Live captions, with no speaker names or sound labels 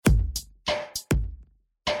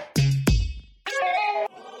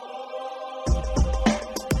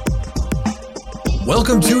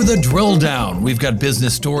Welcome to The Drill Down. We've got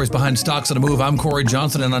business stories behind stocks on the move. I'm Corey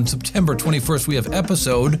Johnson, and on September 21st, we have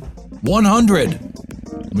episode 100.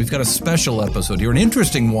 We've got a special episode here, an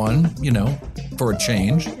interesting one, for a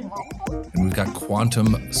change. And we've got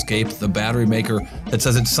Quantumscape, the battery maker that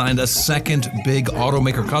says it signed a second big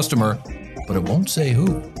automaker customer, but it won't say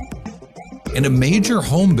who. And a major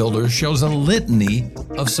home builder shows a litany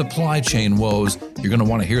of supply chain woes. You're going to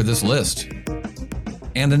want to hear this list.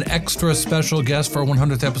 And an extra special guest for our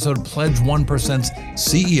 100th episode, Pledge 1%'s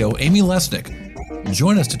CEO, Amy Lesnick, will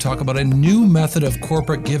join us to talk about a new method of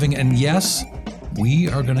corporate giving. And yes, we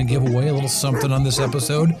are going to give away a little something on this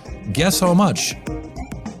episode. Guess how much?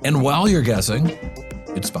 And while you're guessing,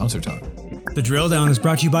 it's sponsor time. The Drill Down is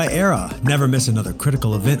brought to you by Era. Never miss another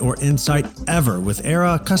critical event or insight ever. With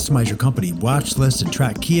Era, customize your company watch list and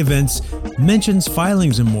track key events, mentions,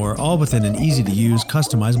 filings, and more, all within an easy-to-use,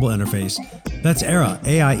 customizable interface. That's Era,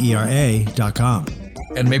 AIERA.com.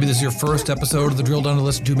 And maybe this is your first episode of The Drill Down to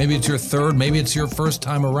listen to. Maybe it's your third. Maybe it's your first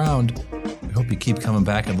time around. We hope you keep coming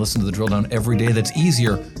back and listen to The Drill Down every day. That's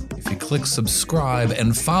easier if you click subscribe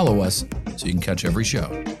and follow us so you can catch every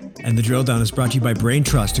show. And The Drill Down is brought to you by Brain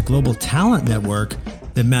Trust, a global talent network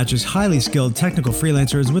that matches highly skilled technical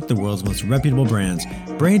freelancers with the world's most reputable brands.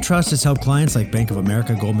 Brain Trust has helped clients like Bank of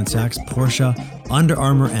America, Goldman Sachs, Porsche, Under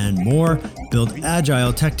Armour, and more build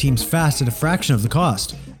agile tech teams fast at a fraction of the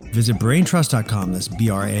cost. Visit braintrust.com, that's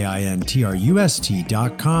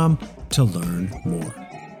BRAINTRUST.com, to learn more.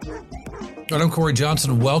 All right, I'm Corey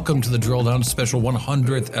Johnson. Welcome to the Drill Down special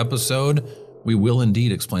 100th episode. We will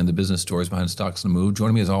indeed explain the business stories behind stocks on the move.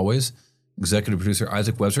 Joining me as always, executive producer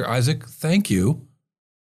Isaac Webster. Isaac, thank you.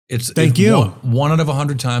 Thank you. One out of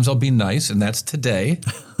 100 times I'll be nice, and that's today.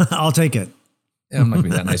 I'll take it. I'm not going to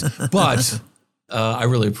be that nice. But I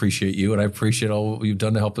really appreciate you, and I appreciate all you've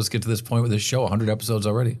done to help us get to this point with this show. 100 episodes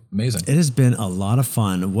already. Amazing. It has been a lot of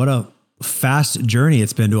fun. What a fast journey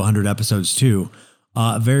it's been to 100 episodes, too.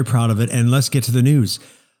 Very proud of it. And let's get to the news.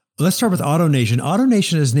 Let's start with AutoNation.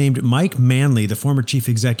 AutoNation has named Mike Manley, the former chief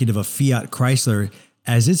executive of Fiat Chrysler,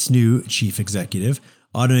 as its new chief executive.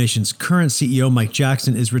 AutoNation's current CEO, Mike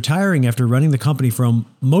Jackson, is retiring after running the company for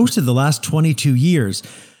most of the last 22 years.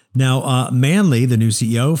 Now, Manley, the new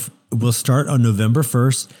CEO, will start on November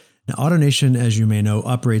 1st. Now, AutoNation, as you may know,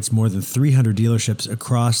 operates more than 300 dealerships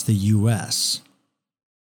across the U.S.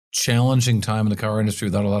 Challenging time in the car industry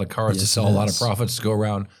without a lot of cars to sell, a lot of profits to go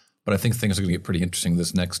around. But I think things are going to get pretty interesting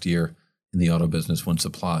this next year in the auto business when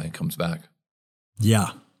supply comes back.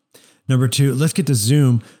 Yeah. Number two, let's get to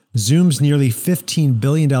Zoom. Zoom's nearly $15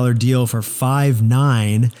 billion deal for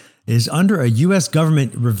Five9 is under a U.S.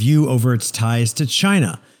 government review over its ties to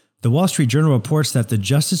China. The Wall Street Journal reports that the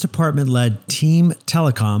Justice Department-led Team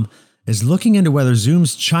Telecom is looking into whether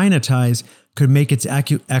Zoom's China ties could make its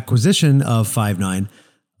acquisition of Five9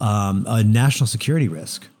 a national security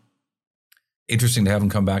risk. Interesting to have them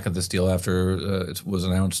come back at this deal after it was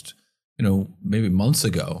announced, maybe months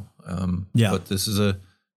ago. But this is a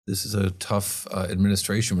tough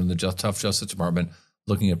administration from the tough Justice Department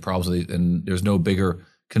looking at problems, and there's no bigger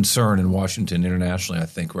concern in Washington internationally, I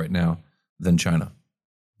think, right now than China.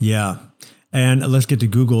 Yeah. And let's get to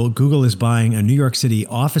Google. Google is buying a New York City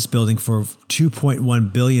office building for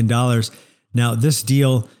 $2.1 billion. Now, this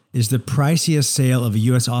deal is the priciest sale of a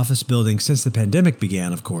U.S. office building since the pandemic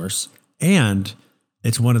began, of course. And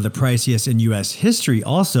it's one of the priciest in U.S. history,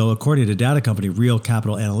 also, according to data company Real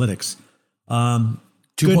Capital Analytics.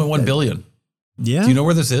 $2.1 billion. Yeah. Do you know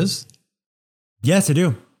where this is? Yes, I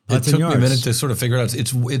do. It took me a minute to sort of figure it out.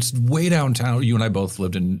 It's way downtown. You and I both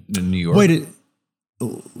lived in New York. Wait,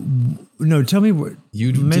 no, tell me where.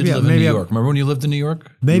 You did live in New York. Remember when you lived in New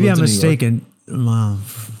York? Maybe I'm mistaken. You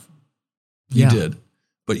did.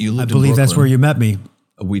 But you lived in Brooklyn. I believe that's where you met me.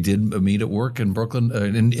 We did meet at work in Brooklyn,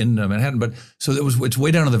 in Manhattan. But so it's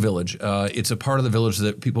way down in the Village. It's a part of the Village that a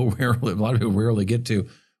lot of people rarely get to,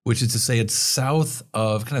 which is to say it's south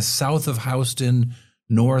of Houston,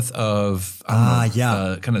 north of,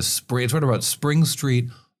 kind of Spring. It's right about Spring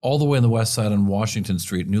Street, all the way on the west side on Washington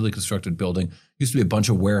Street, newly constructed building. Used to be a bunch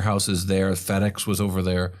of warehouses there. FedEx was over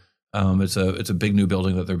there. It's a big new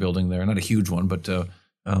building that they're building there. Not a huge one, but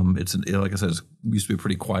it's like I said, it used to be a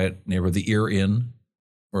pretty quiet neighborhood. The Ear Inn,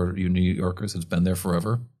 for you New Yorkers, it's been there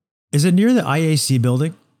forever. Is it near the IAC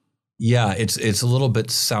building? Yeah, it's a little bit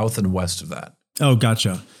south and west of that. Oh,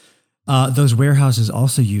 gotcha. Those warehouses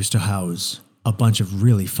also used to house a bunch of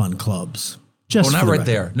really fun clubs. Not right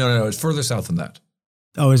there. No. It's further south than that.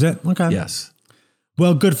 Oh, is it? Okay. Yes.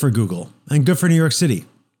 Well, good for Google and good for New York City.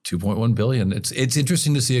 $2.1 billion. It's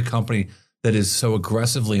interesting to see a company that is so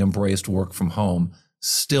aggressively embraced work from home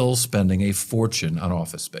still spending a fortune on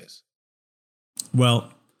office space.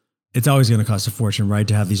 Well, it's always going to cost a fortune, right,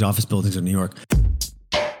 to have these office buildings in New York.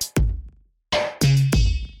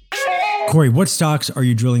 Corey, what stocks are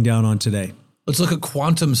you drilling down on today? Let's look at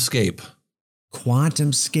Quantumscape.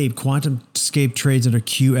 Quantumscape trades under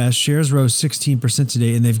QS. Shares rose 16%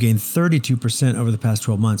 today, and they've gained 32% over the past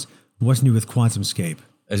 12 months. What's new with Quantumscape?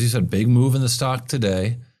 As you said, big move in the stock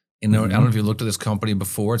today. I don't know if you looked at this company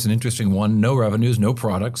before. It's an interesting one. No revenues, no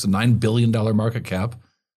products, a $9 billion market cap.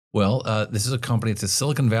 Well, this is a company, it's a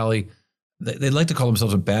Silicon Valley. They like to call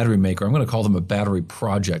themselves a battery maker. I'm going to call them a battery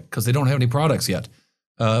project because they don't have any products yet.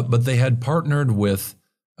 But they had partnered with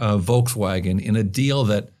Volkswagen in a deal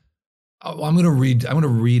that I'm going to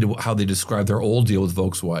read how they described their old deal with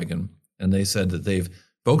Volkswagen. And they said that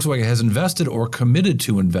Volkswagen has invested or committed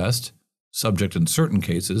to invest, subject in certain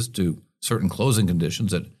cases to certain closing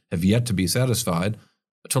conditions that have yet to be satisfied,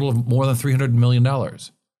 a total of more than $300 million.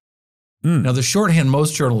 Now, the shorthand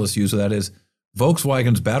most journalists use of that is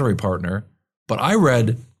Volkswagen's battery partner, but I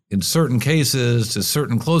read in certain cases to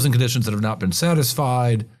certain closing conditions that have not been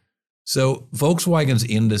satisfied. So Volkswagen's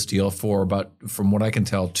in this deal for about, from what I can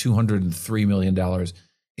tell, $203 million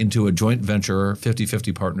into a joint venture,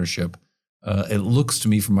 50-50 partnership. It looks to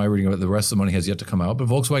me from my reading of it, the rest of the money has yet to come out, but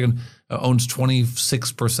Volkswagen owns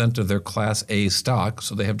 26% of their Class A stock,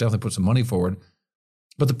 so they have definitely put some money forward,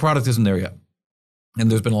 but the product isn't there yet. And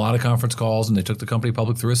there's been a lot of conference calls, and they took the company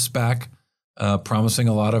public through a SPAC, promising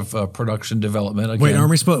a lot of production development. Again,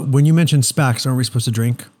 wait, when you mention SPACs, aren't we supposed to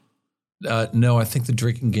drink? No, I think the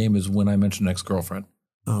drinking game is when I mention ex-girlfriend.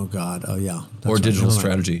 Oh, God. Oh, yeah. Or right. Digital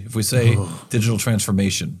strategy. If we say digital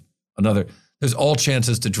transformation, there's all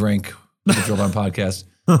chances to drink the Drill Down podcast.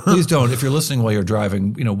 Please don't. If you're listening while you're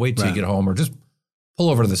driving, wait till you get home or just pull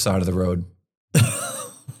over to the side of the road.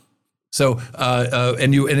 So,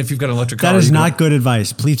 and if you've got an electric car. That is not good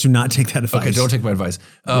advice. Please do not take that advice. Okay, don't take my advice.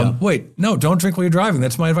 Wait, no, don't drink while you're driving.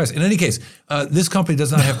 That's my advice. In any case, this company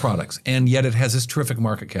does not have products, and yet it has this terrific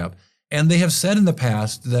market cap. And they have said in the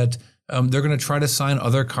past that they're going to try to sign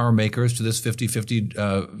other car makers to this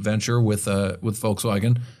 50-50 venture with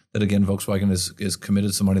Volkswagen. That again, Volkswagen is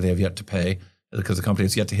committed some money they have yet to pay because the company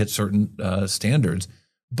has yet to hit certain standards.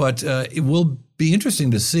 But it will be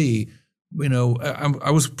interesting to see.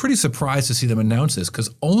 I was pretty surprised to see them announce this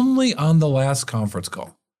because only on the last conference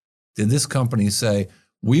call did this company say,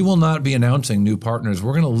 we will not be announcing new partners.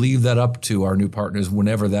 We're going to leave that up to our new partners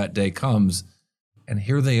whenever that day comes. And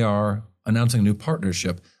here they are announcing a new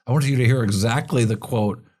partnership. I want you to hear exactly the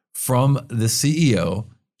quote from the CEO,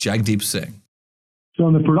 Jagdeep Singh. So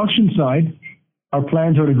on the production side, our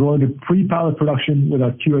plans are to go into pre-pilot production with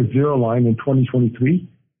our QS0 line in 2023,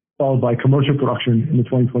 followed by commercial production in the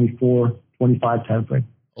 2024-25 timeframe.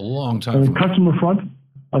 A long time. On the customer front,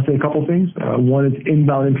 I'll say a couple things. One is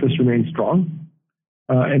inbound interest remains strong.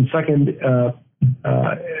 And second,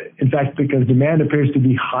 in fact, because demand appears to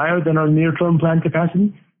be higher than our near-term planned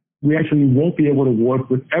capacity, we actually won't be able to work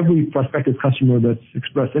with every prospective customer that's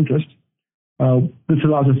expressed interest. This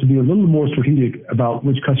allows us to be a little more strategic about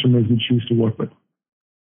which customers we choose to work with.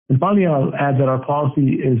 And finally, I'll add that our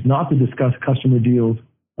policy is not to discuss customer deals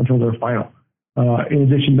until they're final. In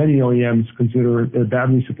addition, many OEMs consider their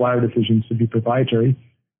battery supplier decisions to be proprietary.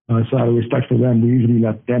 So out of respect for them, we usually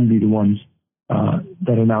let them be the ones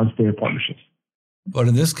that announce their partnerships. But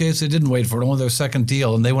in this case, they didn't wait for it, only their second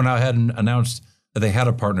deal, and they went ahead and announced that they had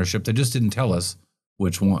a partnership. They just didn't tell us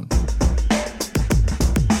which one.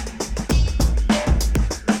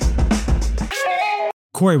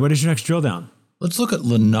 Corey, what is your next drill down? Let's look at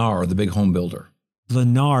Lennar, the big home builder.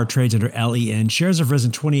 Lennar trades under LEN. Shares have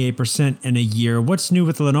risen 28% in a year. What's new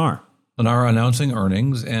with Lennar? Lennar announcing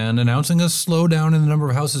earnings and announcing a slowdown in the number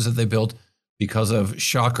of houses that they built because of,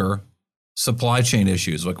 shocker, supply chain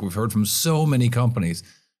issues. Like we've heard from so many companies.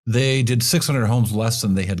 They did 600 homes less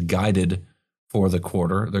than they had guided for the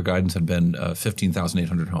quarter. Their guidance had been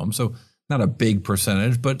 15,800 homes. So not a big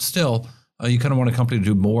percentage, but still, you kind of want a company to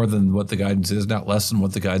do more than what the guidance is, not less than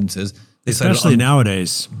what the guidance is. They Especially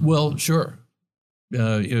nowadays. Well, sure.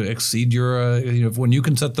 Exceed your, when you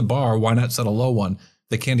can set the bar, why not set a low one?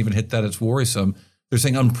 They can't even hit that. It's worrisome. They're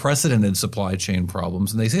saying unprecedented supply chain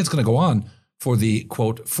problems. And they say it's going to go on for the,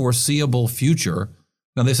 quote, foreseeable future.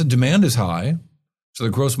 Now, they said demand is high. So the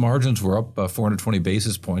gross margins were up 420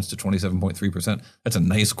 basis points to 27.3%. That's a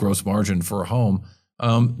nice gross margin for a home.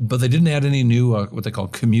 But they didn't add any new, what they call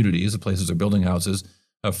communities, the places they're building houses,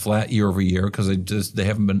 flat year over year because they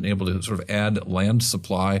haven't been able to sort of add land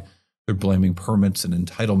supply. They're blaming permits and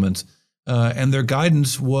entitlements. And their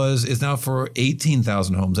guidance is now for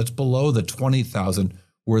 18,000 homes. That's below the 20,000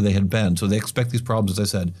 where they had been. So they expect these problems, as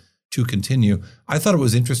I said, to continue. I thought it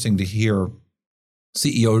was interesting to hear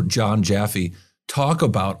CEO John Jaffe talk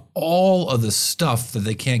about all of the stuff that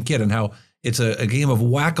they can't get and how it's a game of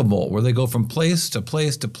whack-a-mole where they go from place to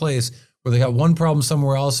place to place, where they got one problem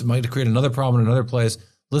somewhere else, it might create another problem in another place.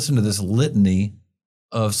 Listen to this litany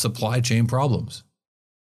of supply chain problems.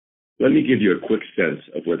 Let me give you a quick sense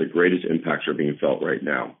of where the greatest impacts are being felt right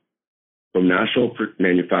now. From national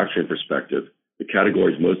manufacturing perspective, the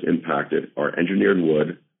categories most impacted are engineered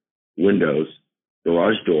wood, windows,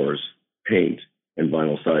 garage doors, paint, and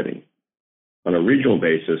vinyl siding. On a regional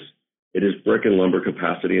basis, it is brick and lumber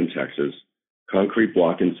capacity in Texas, concrete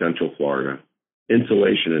block in Central Florida,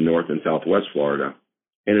 insulation in North and Southwest Florida,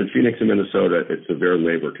 and in Phoenix and Minnesota, it's severe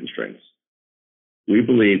labor constraints. We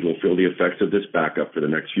believe we'll feel the effects of this backup for the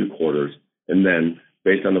next few quarters, and then,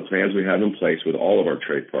 based on the plans we have in place with all of our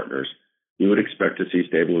trade partners, we would expect to see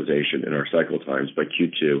stabilization in our cycle times by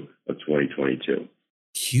Q2 of 2022.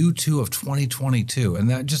 Q2 of 2022. And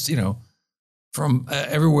that just, from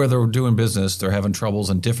everywhere they're doing business, they're having troubles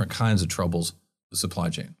and different kinds of troubles with supply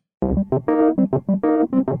chain.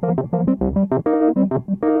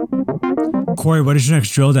 Corey, what is your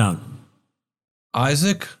next drill down?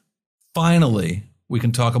 Isaac, finally, we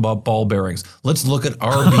can talk about ball bearings. Let's look at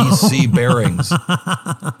RBC bearings.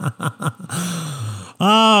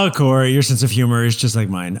 Oh, Corey, your sense of humor is just like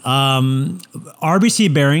mine.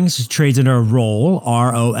 RBC Bearings trades under a roll,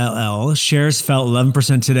 ROLL. Shares fell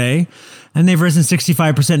 11% today, and they've risen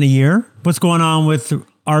 65% in a year. What's going on with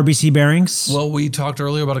RBC Bearings? Well, we talked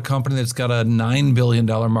earlier about a company that's got a $9 billion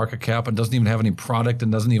market cap and doesn't even have any product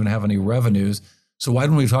and doesn't even have any revenues. So why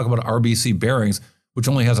don't we talk about RBC Bearings, which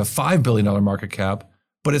only has a $5 billion market cap,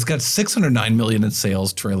 but it's got $609 million in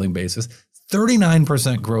sales trailing basis,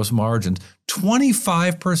 39% gross margins,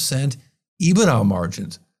 25% EBITDA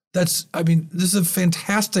margins. This is a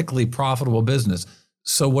fantastically profitable business.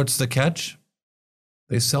 So what's the catch?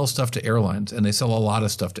 They sell stuff to airlines, and they sell a lot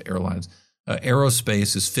of stuff to airlines.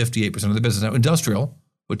 Aerospace is 58% of the business. Now, industrial,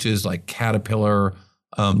 which is like Caterpillar,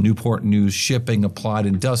 Newport News, shipping, Applied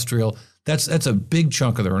Industrial, that's a big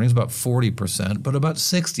chunk of the earnings, about 40%, but about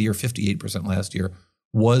 60 or 58% last year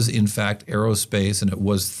was in fact aerospace, and it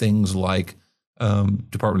was things like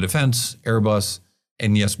Department of Defense, Airbus,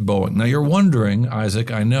 and yes, Boeing. Now you're wondering,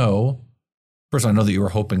 Isaac, I know that you were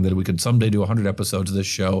hoping that we could someday do 100 episodes of this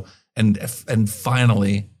show and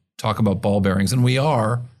finally talk about ball bearings, and we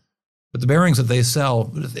are. But the bearings that they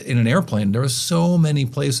sell in an airplane, there are so many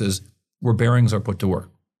places where bearings are put to work.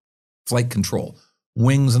 Flight control,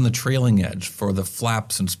 wings in the trailing edge for the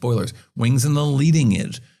flaps and spoilers, wings in the leading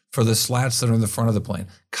edge for the slats that are in the front of the plane,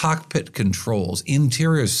 cockpit controls,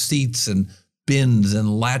 interior seats and bins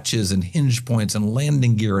and latches and hinge points and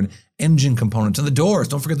landing gear and engine components and the doors.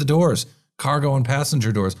 Don't forget the doors, cargo and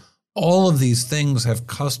passenger doors. All of these things have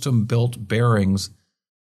custom built bearings.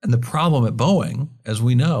 And the problem at Boeing, as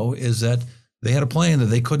we know, is that they had a plane that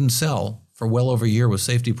they couldn't sell for well over a year with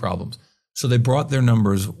safety problems. So they brought their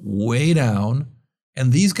numbers way down.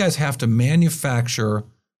 And these guys have to manufacture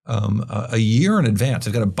a year in advance.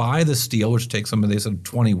 They've got to buy the steel, which takes them, they said,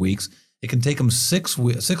 20 weeks. It can take them 6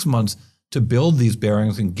 months to build these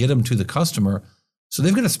bearings and get them to the customer. So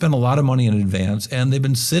they've got to spend a lot of money in advance, and they've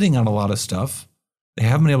been sitting on a lot of stuff. They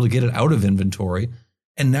haven't been able to get it out of inventory.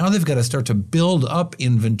 And now they've got to start to build up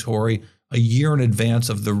inventory a year in advance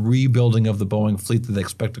of the rebuilding of the Boeing fleet that they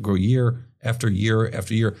expect to grow year after year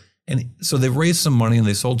after year. And so they've raised some money and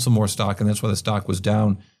they sold some more stock, and that's why the stock was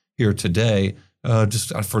down here today,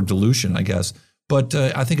 just for dilution, I guess. But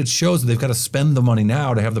I think it shows that they've got to spend the money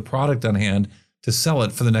now to have the product on hand to sell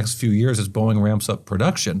it for the next few years as Boeing ramps up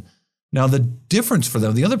production. Now, the difference for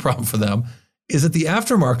them, the other problem for them, is that the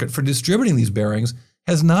aftermarket for distributing these bearings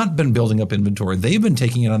has not been building up inventory. They've been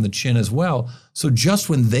taking it on the chin as well. So just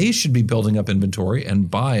when they should be building up inventory and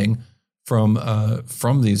buying from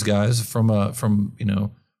these guys, from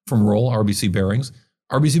Roll, RBC Bearings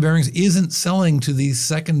isn't selling to these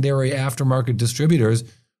secondary aftermarket distributors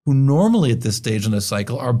who normally at this stage in the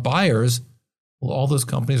cycle are buyers. Well, all those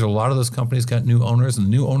companies, or a lot of those companies, got new owners, and the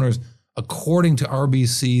new owners, according to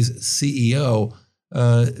RBC's CEO,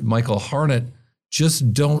 Michael Harnett,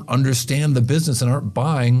 just don't understand the business and aren't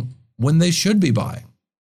buying when they should be buying.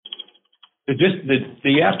 The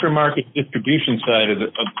aftermarket distribution side of the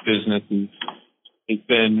business has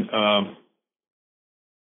been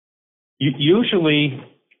usually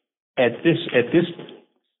at this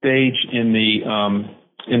stage in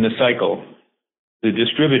the cycle, the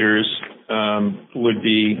distributors would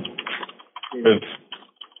be sort of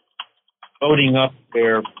loading up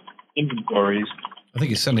their inventories. I think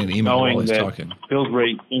he's sending an email while he's talking. Build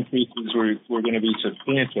rate increases were going to be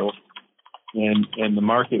substantial, and the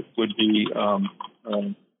market would be,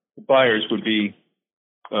 the buyers would be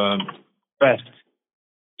best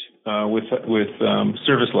with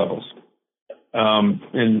service levels,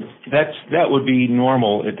 and that would be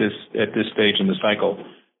normal at this stage in the cycle.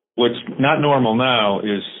 What's not normal now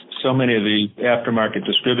is so many of the aftermarket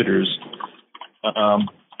distributors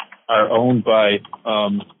are owned by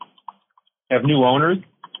have new owners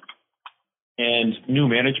and new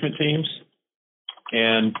management teams,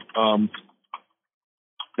 and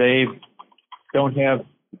they don't have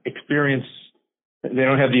experience. They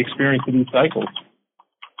don't have the experience of these cycles.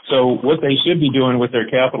 So what they should be doing with their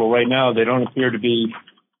capital right now, they don't appear to be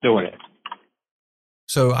doing it.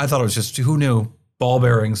 So I thought it was just, who knew? Ball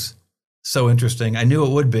bearings. So interesting. I knew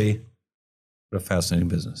it would be. What a fascinating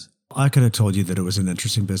business. I could have told you that it was an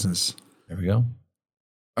interesting business. There we go. All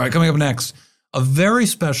right, coming up next, a very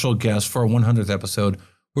special guest for our 100th episode.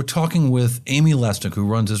 We're talking with Amy Lesnick, who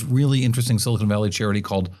runs this really interesting Silicon Valley charity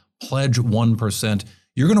called Pledge 1%.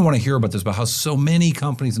 You're going to want to hear about this, about how so many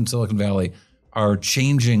companies in Silicon Valley are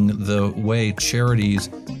changing the way charities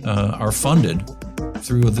are funded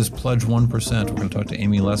through this Pledge 1%. We're going to talk to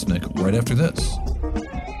Amy Lesnick right after this.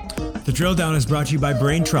 The Drill Down is brought to you by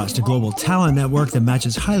Brain Trust, a global talent network that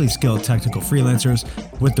matches highly skilled technical freelancers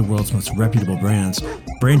with the world's most reputable brands.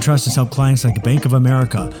 Brain Trust has helped clients like Bank of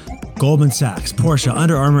America, Goldman Sachs, Porsche,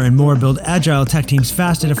 Under Armour, and more build agile tech teams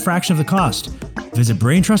fast at a fraction of the cost. Visit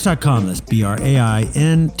braintrust.com, that's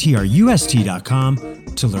BRAINTRUST.com,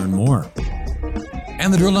 to learn more.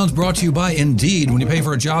 And the Drill Down is brought to you by Indeed. When you pay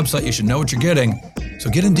for a job site, you should know what you're getting. So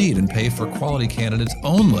get Indeed and pay for quality candidates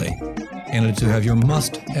only. Candidates who have your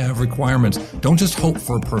must-have requirements. Don't just hope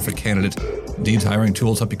for a perfect candidate. Indeed's hiring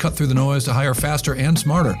tools help you cut through the noise to hire faster and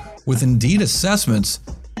smarter. With Indeed assessments,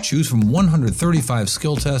 choose from 135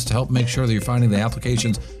 skill tests to help make sure that you're finding the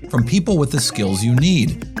applications from people with the skills you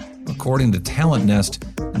need. According to Talent Nest,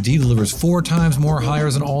 Indeed delivers 4 times more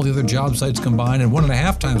hires than all the other job sites combined and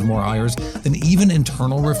 1.5 times more hires than even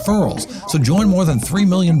internal referrals. So join more than 3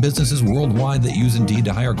 million businesses worldwide that use Indeed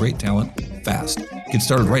to hire great talent fast. Get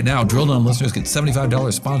started right now. Drill Down listeners get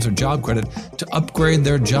 $75 sponsored job credit to upgrade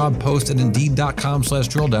their job post at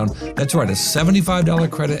Indeed.com/drilldown. That's right, a $75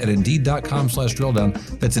 credit at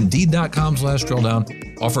Indeed.com/drilldown. That's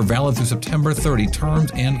Indeed.com/drilldown. Offer valid through September 30. Terms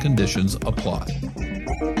and conditions apply.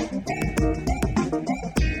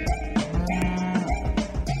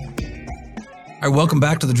 All right, welcome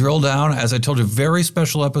back to the Drill Down. As I told you, very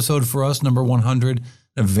special episode for us, number 100.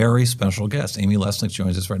 A very special guest. Amy Lesnick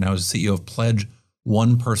joins us right now as the CEO of Pledge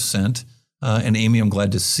 1%. And Amy, I'm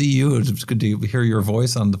glad to see you. It's good to hear your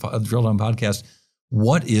voice on the Drill Down podcast.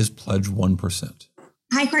 What is Pledge 1%?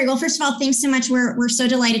 Hi, Corey. Well, first of all, thanks so much. We're so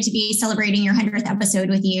delighted to be celebrating your 100th episode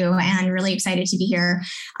with you and really excited to be here.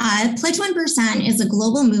 Pledge 1% is a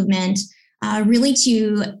global movement really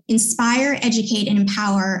to inspire, educate, and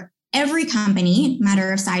empower every company,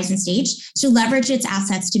 matter of size and stage, to leverage its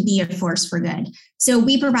assets to be a force for good. So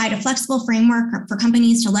we provide a flexible framework for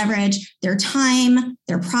companies to leverage their time,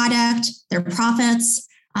 their product, their profits,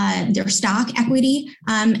 their stock equity,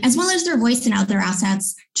 as well as their voice and other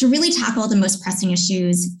assets to really tackle the most pressing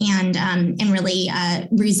issues and really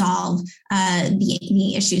resolve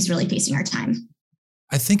the issues really facing our time.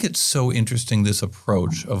 I think it's so interesting, this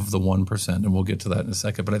approach of the 1%, and we'll get to that in a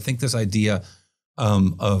second. But I think this idea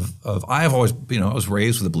of I have always, I was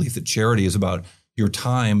raised with the belief that charity is about your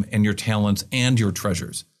time and your talents and your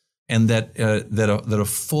treasures, and that a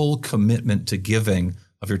full commitment to giving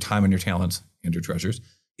of your time and your talents and your treasures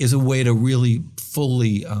is a way to really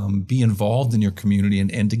fully be involved in your community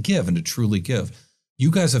and to give and to truly give.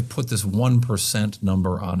 You guys have put this 1%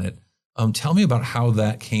 number on it. Tell me about how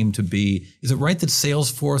that came to be. Is it right that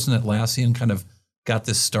Salesforce and Atlassian kind of got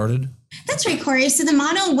this started? That's right, Corey. So the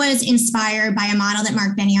model was inspired by a model that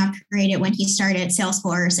Mark Benioff created when he started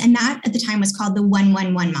Salesforce. And that at the time was called the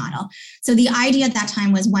 1-1-1 model. So the idea at that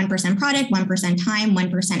time was 1% product, 1% time,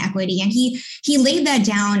 1% equity. And he laid that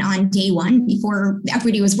down on day one before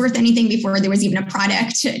equity was worth anything, before there was even a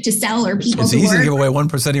product to sell or people it's to easy work. to give away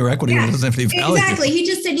 1% of your equity when it doesn't have any value. Exactly. He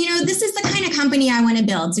just said, this is the kind of company I want to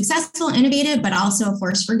build. Successful, innovative, but also a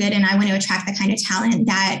force for good. And I want to attract the kind of talent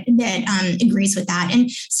that agrees with that.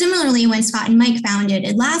 And similarly, when Scott and Mike founded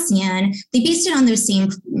Atlassian, they based it on those same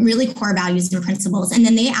really core values and principles. And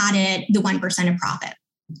then they added the 1% of profit.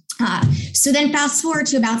 So then fast forward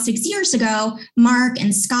to about 6 years ago, Mark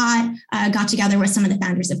and Scott got together with some of the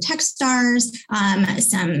founders of Techstars,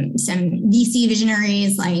 some VC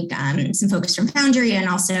visionaries, like some folks from Foundry and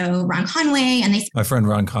also Ron Conway. And my friend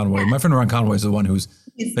Ron Conway is the one who's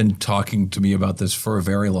been talking to me about this for a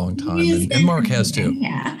very long time, and Mark has too.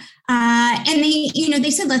 Yeah. And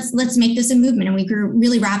they said, let's make this a movement. And we grew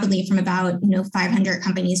really rapidly from about, 500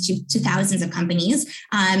 companies to thousands of companies.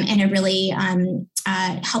 And it really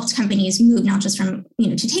helped companies move not just from,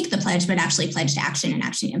 to take the pledge, but actually pledge to action and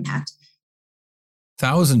action impact.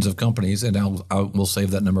 Thousands of companies, and we'll save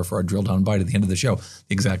that number for our drill down bite at the end of the show,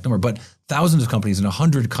 the exact number, but thousands of companies in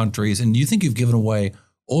 100 countries. And you think you've given away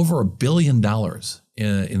over $1 billion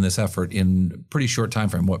in this effort in a pretty short time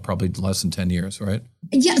frame, probably less than 10 years, right?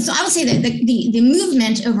 Yeah, so I would say that the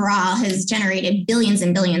movement overall has generated billions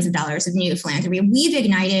and billions of dollars of new philanthropy. We've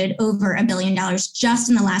ignited over $1 billion just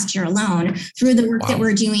in the last year alone through the work that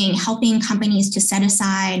we're doing, helping companies to set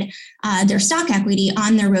aside their stock equity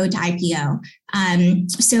on their road to IPO.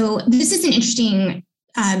 So this is an interesting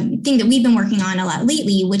thing that we've been working on a lot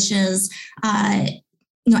lately, which is,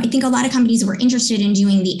 I think a lot of companies were interested in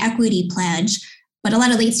doing the equity pledge, but a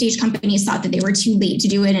lot of late stage companies thought that they were too late to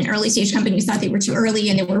do it. And early stage companies thought they were too early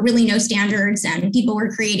and there were really no standards and people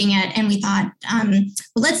were creating it. And we thought, well,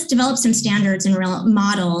 let's develop some standards and real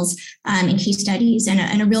models and case studies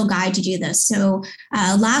and a real guide to do this. So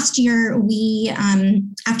last year, we,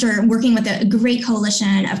 after working with a great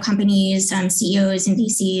coalition of companies, CEOs and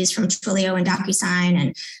VCs from Twilio and DocuSign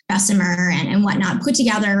and Bessemer and whatnot, put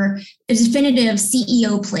together a definitive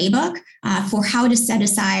CEO playbook for how to set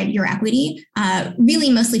aside your equity,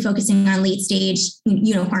 really mostly focusing on late stage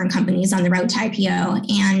unicorn companies on the road to IPO.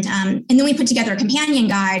 And then we put together a companion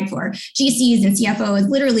guide for GCs and CFOs,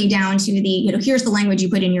 literally down to the, here's the language you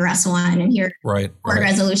put in your S1 and here's board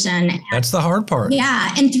resolution. That's the hard part.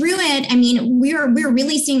 Yeah. And through it, I mean, we're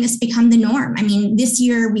really seeing this become the norm. I mean, this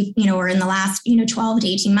year we've, or in the last, 12 to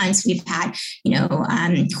 18 months, we've had,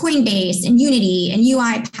 Coinbase and Unity and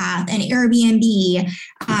UiPath and Airbnb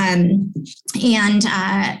and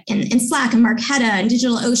Slack and Marqeta and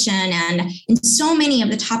DigitalOcean and so many of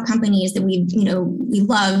the top companies that we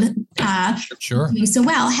love doing so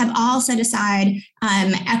well have all set aside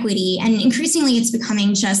equity, and increasingly it's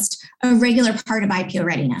becoming just a regular part of IPO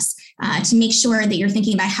readiness to make sure that you're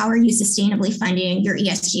thinking about how are you sustainably funding your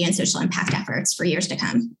ESG and social impact efforts for years to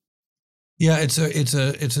come. Yeah, it's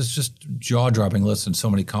just jaw-dropping list in so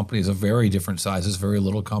many companies of very different sizes, very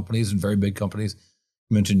little companies and very big companies.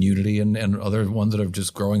 You mentioned Unity and other ones that are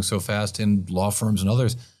just growing so fast in law firms and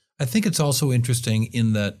others. I think it's also interesting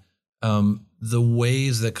in that the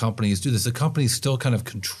ways that companies do this, the companies still kind of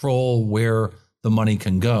control where the money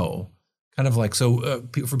can go. Kind of like, so for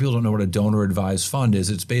people who don't know what a donor advised fund is,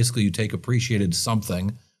 it's basically you take appreciated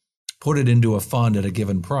something, put it into a fund at a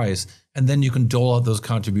given price, and then you can dole out those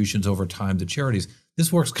contributions over time to charities.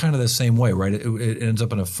 This works kind of the same way, right? It ends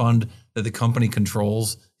up in a fund that the company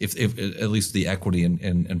controls, if at least the equity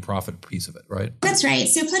and profit piece of it, right? That's right.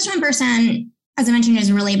 So Pledge 1%, as I mentioned,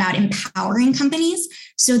 is really about empowering companies.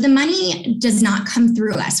 So the money does not come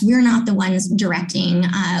through us. We're not the ones directing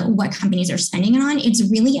what companies are spending it on. It's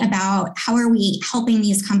really about how are we helping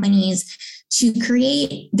these companies to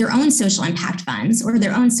create their own social impact funds or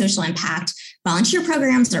their own social impact volunteer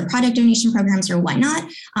programs or product donation programs or whatnot,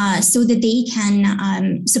 so that they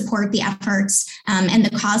can support the efforts and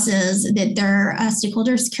the causes that their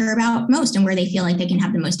stakeholders care about most and where they feel like they can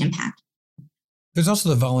have the most impact. There's also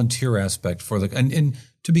the volunteer aspect for and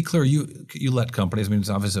to be clear, you let companies, I mean, it's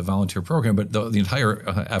obviously a volunteer program, but the entire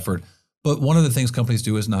effort. But one of the things companies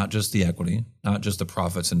do is not just the equity, not just the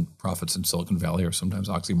profits in Silicon Valley or sometimes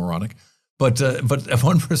oxymoronic, but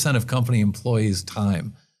 1% of company employees'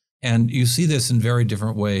 time. And you see this in very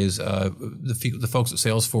different ways. The folks at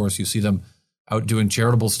Salesforce, you see them out doing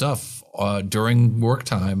charitable stuff during work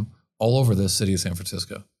time all over the city of San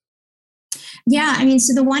Francisco. Yeah, I mean,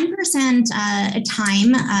 so the 1%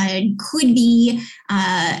 time could be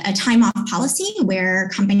a time off policy where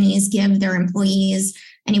companies give their employees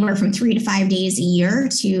anywhere from 3 to 5 days a year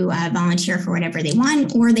to volunteer for whatever they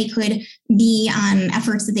want, or they could be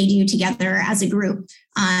efforts that they do together as a group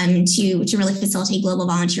to really facilitate global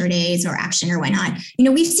volunteer days or action or whatnot.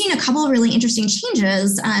 We've seen a couple of really interesting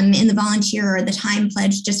changes in the volunteer or the time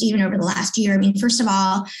pledge just even over the last year. I mean, first of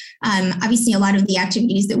all, obviously a lot of the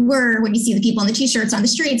activities that were when you see the people in the t-shirts on the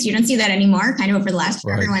streets, you don't see that anymore kind of over the last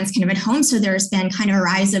year. Right. Everyone's kind of at home. So there's been kind of a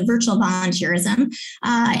rise of virtual volunteerism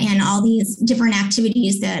and all these different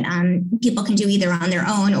activities that people can do either on their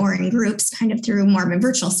own or in groups kind of through more of a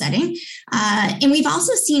virtual setting. And we've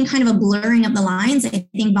also seen kind of a blurring of the lines. I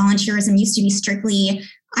think volunteerism used to be strictly,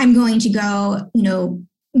 I'm going to go,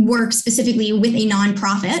 work specifically with a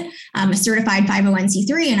nonprofit, a certified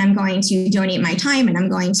 501c3, and I'm going to donate my time, and I'm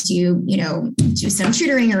going to, do some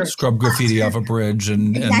tutoring or scrub graffiti off a bridge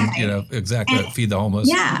and feed the homeless.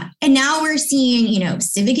 Yeah. And now we're seeing,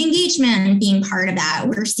 civic engagement being part of that.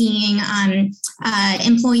 We're seeing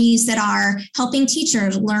employees that are helping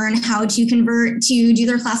teachers learn how to convert to do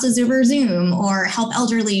their classes over Zoom, or help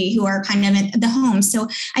elderly who are kind of at the home. So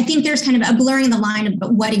I think there's kind of a blurring the line of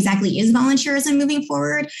what exactly is volunteerism moving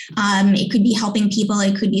forward. It could be helping people.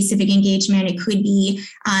 It could be civic engagement. It could be,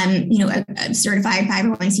 a certified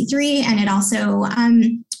 501c3. And it also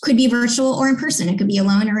could be virtual or in person. It could be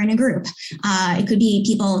alone or in a group. It could be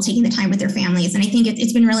people taking the time with their families. And I think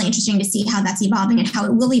it's been really interesting to see how that's evolving and how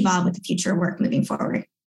it will evolve with the future work moving forward.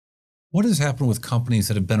 What has happened with companies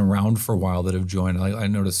that have been around for a while that have joined? I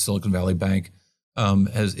noticed Silicon Valley Bank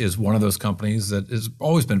is one of those companies that has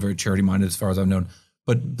always been very charity-minded as far as I've known.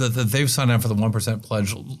 But they've signed up for the 1%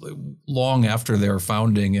 pledge long after their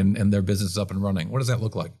founding and their business is up and running. What does that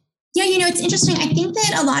look like? Yeah, it's interesting. I think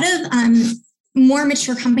that a lot of more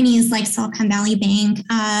mature companies like Silicon Valley Bank,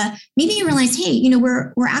 maybe you realize, hey,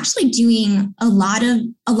 we're actually doing a lot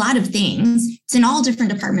of things. It's in all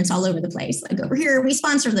different departments all over the place. Like over here, we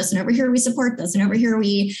sponsor this, and over here we support this, and over here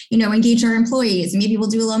we, engage our employees. Maybe we'll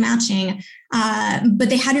do a little matching, but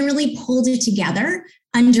they hadn't really pulled it together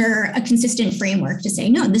under a consistent framework to say,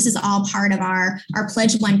 no, this is all part of our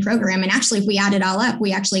Pledge One program. And actually, if we add it all up,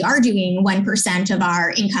 we actually are doing 1% of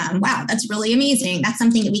our income. Wow, that's really amazing. That's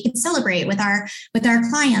something that we could celebrate with our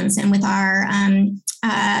clients and with our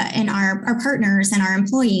partners and our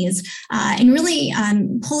employees, and really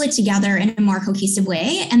pull it together in a more cohesive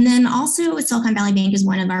way. And then also, Silicon Valley Bank is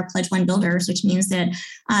one of our Pledge One builders, which means that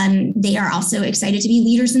they are also excited to be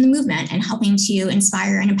leaders in the movement and helping to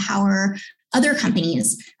inspire and empower other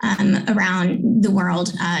companies around the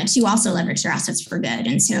world to also leverage their assets for good.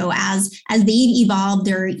 And so as they've evolved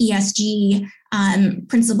their ESG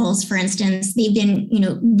principles, for instance, they've been,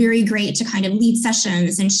 very great to kind of lead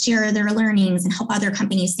sessions and share their learnings and help other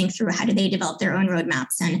companies think through how do they develop their own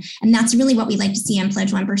roadmaps. And that's really what we like to see on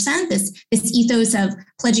Pledge 1%, this ethos of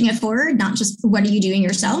pledging it forward, not just what are you doing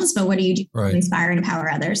yourselves, but what are you doing to inspire and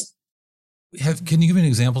empower others. Can you give me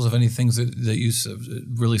examples of any things that you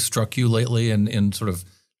really struck you lately in sort of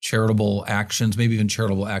charitable actions, maybe even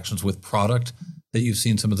charitable actions with product that you've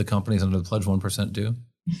seen some of the companies under the Pledge 1% do?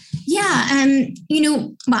 Yeah,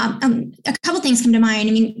 Bob, a couple things come to mind.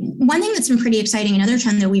 I mean, one thing that's been pretty exciting, another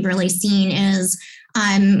trend that we've really seen is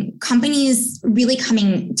companies really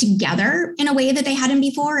coming together in a way that they hadn't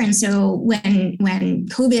before. And so when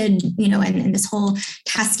COVID, and this whole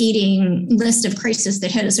cascading list of crises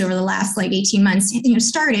that hit us over the last 18 months,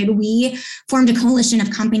 started, we formed a coalition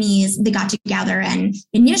of companies that got together and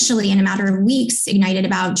initially in a matter of weeks ignited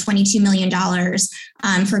about $22 million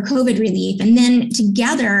for COVID relief. And then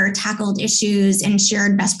together tackled issues and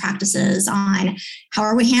shared best practices on how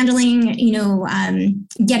are we handling,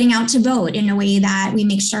 getting out to vote in a way that we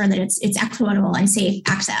make sure that it's equitable and safe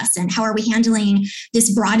access, and how are we handling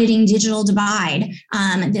this broadening digital divide.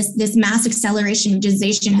 This mass acceleration of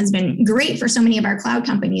digitization has been great for so many of our cloud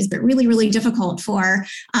companies, but really, really difficult for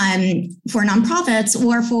nonprofits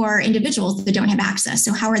or for individuals that don't have access.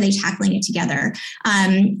 So how are they tackling it together?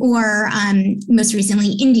 Or most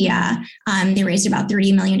recently, India, they raised about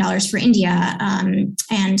 $30 million for India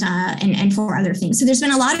and for other things. So there's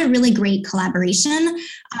been a lot of really great collaboration.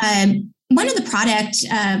 One of the product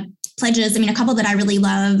pledges, a couple that I really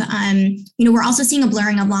love, we're also seeing a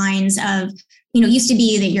blurring of lines of, it used to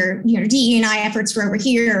be that your DE&I efforts were over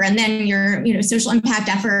here, and then your social impact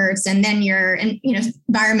efforts, and then your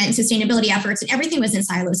environment and sustainability efforts, and everything was in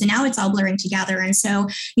silos. And now it's all blurring together. And so,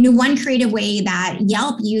 one creative way that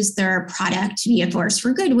Yelp used their product to be a force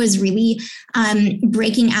for good was really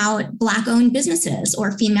breaking out Black-owned businesses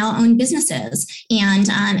or female-owned businesses, and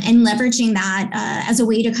leveraging that as a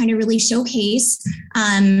way to kind of really showcase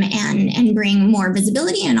and bring more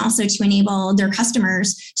visibility, and also to enable their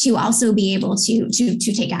customers to also be able to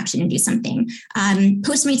take action and do something.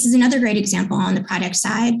 Postmates is another great example on the product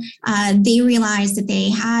side. They realized that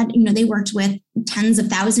they worked with tens of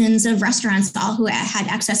thousands of restaurants, all who had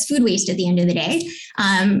excess food waste at the end of the day.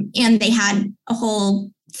 And they had a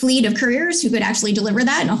whole fleet of couriers who could actually deliver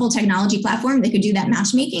that, and a whole technology platform that could do that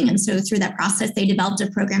matchmaking. And so through that process, they developed a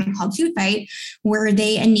program called Food Fight, where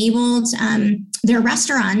they enabled their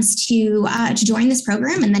restaurants to join this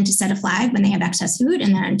program, and then to set a flag when they have excess food,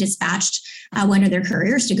 and then dispatched one of their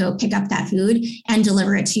couriers to go pick up that food and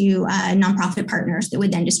deliver it to nonprofit partners that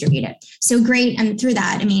would then distribute it. So great. And through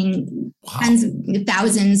that, tens of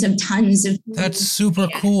thousands of tons of food. That's super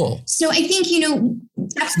cool. So I think,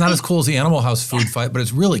 It's not as cool as the Animal House food fight, but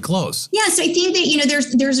it's really close. Yeah, so I think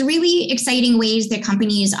that there's really exciting ways that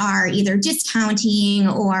companies are either discounting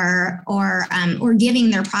or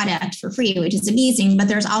giving their product for free, which is amazing. But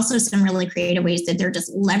there's also some really creative ways that they're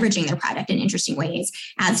just leveraging their product in interesting ways,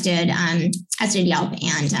 as did Yelp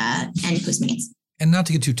and Postmates. And not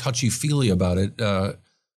to get too touchy-feely about it,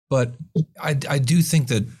 but I do think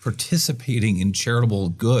that participating in charitable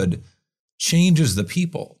good changes the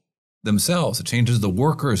people themselves. It changes the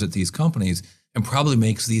workers at these companies and probably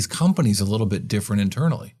makes these companies a little bit different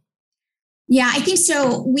internally. Yeah, I think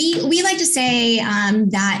so. We like to say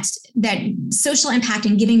that social impact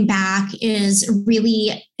and giving back is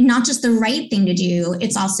really not just the right thing to do,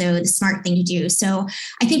 it's also the smart thing to do. So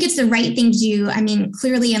I think it's the right thing to do. I mean,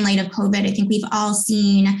 clearly in light of COVID, I think we've all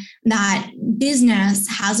seen that business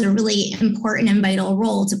has a really important and vital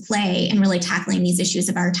role to play in really tackling these issues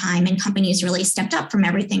of our time. And companies really stepped up from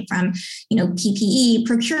everything from, PPE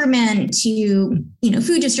procurement to,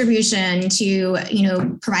 food distribution to,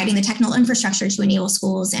 providing the technical infrastructure to enable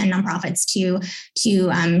schools and nonprofits to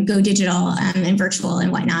go digital and virtual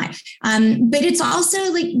and whatnot. But it's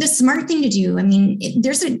also like the smart thing to do. I mean,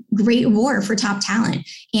 there's a great war for top talent,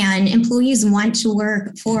 and employees want to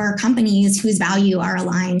work for companies whose value are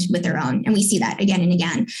aligned with their own. And we see that again and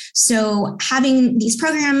again. So having these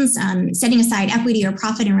programs, setting aside equity or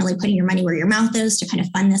profit and really putting your money where your mouth is to kind of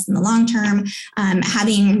fund this in the long term,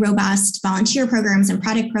 having robust volunteer programs and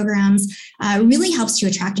product programs really helps to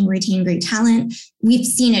attract and retain great talent. We've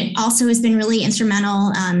seen it also has been really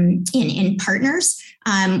instrumental in partners.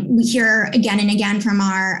 We hear again and again from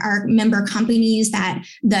our member companies that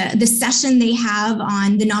the session they have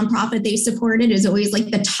on the nonprofit they supported is always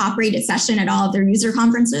like the top rated session at all of their user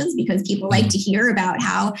conferences, because people like to hear about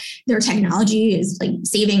how their technology is like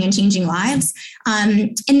saving and changing lives.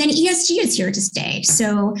 And then ESG is here to stay.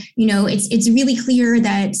 So, it's really clear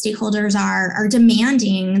that stakeholders are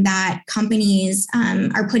demanding that companies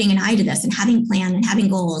are putting an eye to this and having a plan and having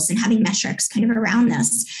goals and having metrics kind of around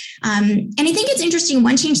this. And I think it's interesting.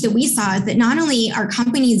 One change that we saw is that not only are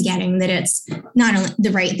companies getting that it's not only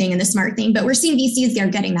the right thing and the smart thing, but we're seeing VCs are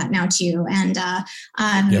getting that now too.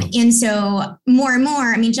 And so more and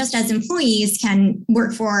more, I mean, just as employees can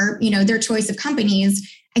work for, their choice of companies,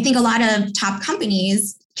 I think a lot of top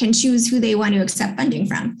companies can choose who they want to accept funding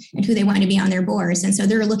from and who they want to be on their boards. And so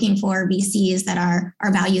they're looking for VCs that are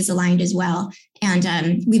values aligned as well.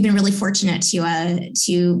 And we've been really fortunate to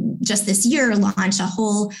just this year launch a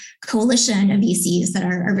whole coalition of VCs that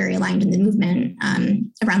are very aligned in the movement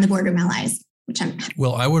around the boardroom allies.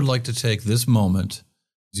 Well, I would like to take this moment,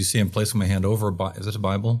 as you see, I'm placing my hand over is it a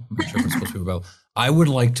Bible? I'm not sure if it's supposed to be a Bible. I would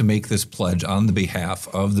like to make this pledge on the behalf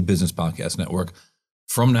of the Business Podcast Network.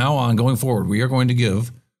 From now on, going forward, we are going to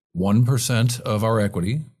give 1% of our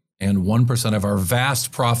equity and 1% of our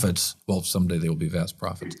vast profits. Well, someday they will be vast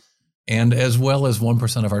profits. And as well as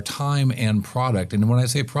 1% of our time and product. And when I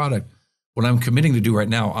say product, what I'm committing to do right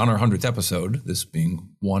now on our 100th episode, this being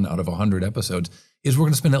 1 out of 100 episodes, is we're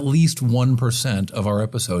going to spend at least 1% of our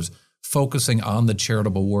episodes focusing on the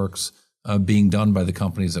charitable works being done by the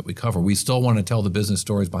companies that we cover. We still want to tell the business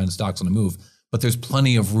stories behind Stocks on the Move, but there's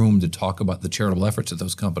plenty of room to talk about the charitable efforts of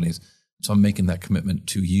those companies. So I'm making that commitment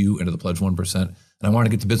to you and to the Pledge 1%. And I want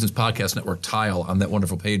to get the Business Podcast Network tile on that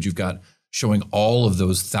wonderful page you've got showing all of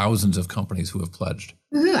those thousands of companies who have pledged.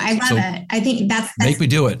 Woohoo, I love it. I think that's make me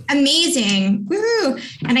do it. Amazing. Woohoo.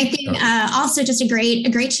 And I think also just a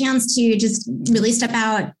great chance to just really step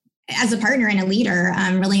out as a partner and a leader,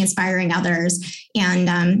 really inspiring others.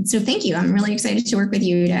 And so thank you. I'm really excited to work with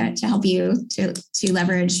you to help you to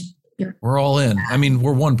leverage. We're all in. I mean,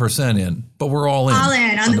 we're 1% in, but we're all in. All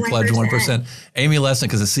in on the Pledge 1%. Amy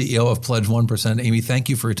Lesnick is the CEO of Pledge 1%. Amy, thank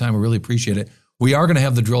you for your time. We really appreciate it. We are going to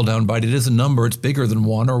have the drill down bite. It is a number. It's bigger than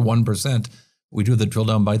 1 or 1%. We do the drill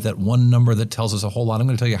down bite, that one number that tells us a whole lot. I'm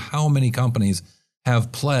going to tell you how many companies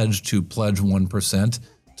have pledged to Pledge 1%.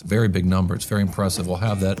 It's a very big number. It's very impressive. We'll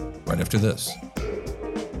have that right after this.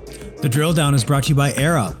 The Drill Down is brought to you by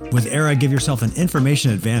Era. With Era, give yourself an information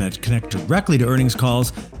advantage. Connect directly to earnings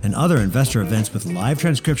calls and other investor events with live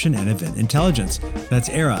transcription and event intelligence. That's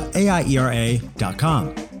Era,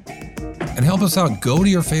 AIERA.com. And help us out. Go to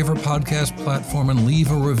your favorite podcast platform and leave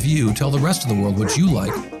a review. Tell the rest of the world what you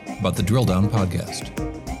like about the Drill Down podcast.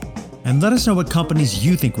 And let us know what companies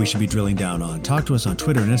you think we should be drilling down on. Talk to us on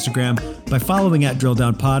Twitter and Instagram by following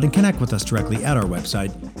 @DrillDownPod and connect with us directly at our website,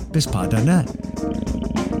 bizpod.net.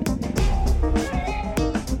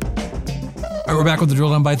 All right, we're back with the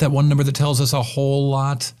Drill Down Bite, that one number that tells us a whole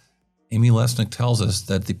lot. Amy Lesnick tells us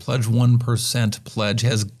that the Pledge 1% pledge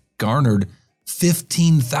has garnered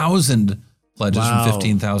 15,000 pledges from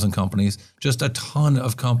 15,000 companies, just a ton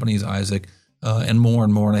of companies, Isaac, and more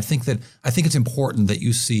and more. And I think it's important that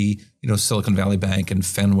you see, Silicon Valley Bank and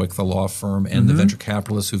Fenwick, the law firm, and the venture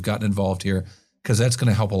capitalists who've gotten involved here, because that's going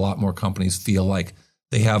to help a lot more companies feel like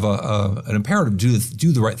they have an imperative to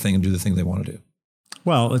do the right thing and do the thing they want to do.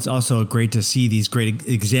 Well, it's also great to see these great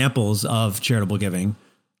examples of charitable giving.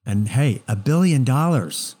 And hey, $1 billion.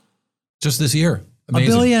 Just this year. Amazing.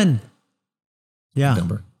 $1 billion. Yeah.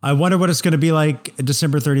 Number. I wonder what it's going to be like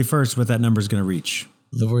December 31st, what that number is going to reach.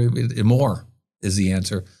 More is the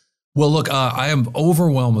answer. Well, look, I am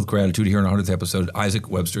overwhelmed with gratitude here in our 100th episode. Isaac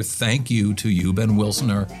Webster, thank you to you, Ben Wilson,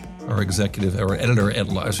 our editor at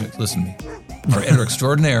listen to me, our editor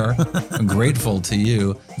extraordinaire. I'm grateful to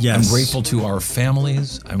you. Yes. I'm grateful to our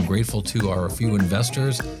families. I'm grateful to our few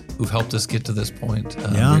investors who've helped us get to this point.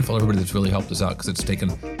 I'm grateful to everybody that's really helped us out, because it's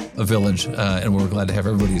taken a village, and we're glad to have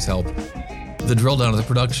everybody's help. The drill down of the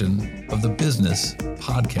production of the Business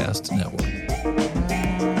Podcast Network.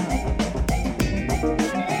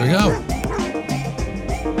 There you go.